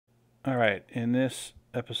Alright, in this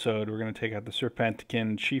episode we're going to take out the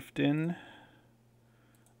Serpentkin Chieftain.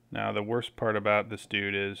 Now the worst part about this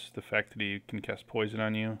dude is the fact that he can cast poison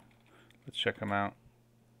on you. Let's check him out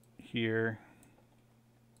here.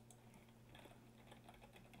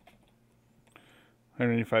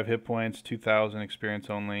 185 hit points, 2,000 experience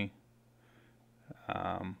only.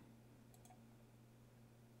 The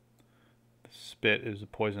spit is a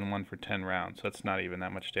poison one for 10 rounds, so that's not even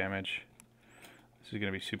that much damage. This is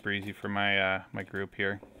going to be super easy for my my group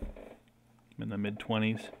here. I'm in the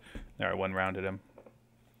mid-20s. There, I one-rounded him.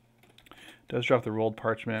 Does drop the rolled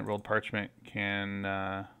parchment. Rolled parchment can...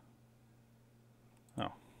 oh,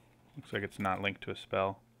 looks like it's not linked to a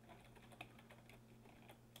spell.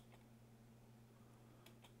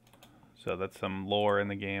 So that's some lore in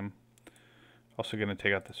the game. Also going to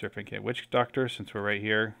take out the Serpentkin Witchdoctor since we're right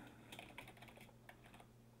here.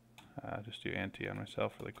 Just do anti on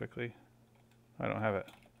myself really quickly. I don't have it.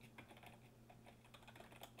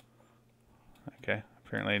 Okay,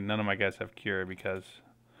 apparently none of my guys have cure because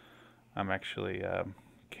I'm actually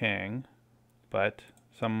king, but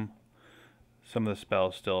some of the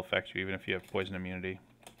spells still affect you even if you have poison immunity.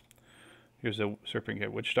 Here's a Serpentkin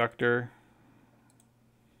Witchdoctor.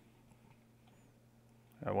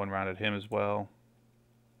 I one-rounded him as well.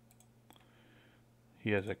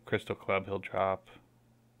 He has a crystal club he'll drop.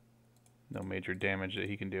 No major damage that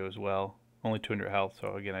he can do as well. Only 200 health,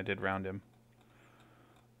 so again I did round him.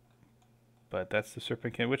 But that's the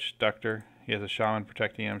Serpentkin Witchdoctor. He has a shaman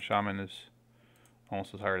protecting him. Shaman is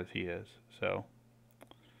almost as hard as he is. So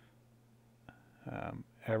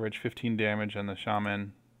average 15 damage on the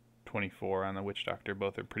shaman, 24 on the Witchdoctor.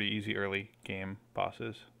 Both are pretty easy early game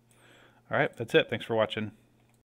bosses. Alright, that's it. Thanks for watching.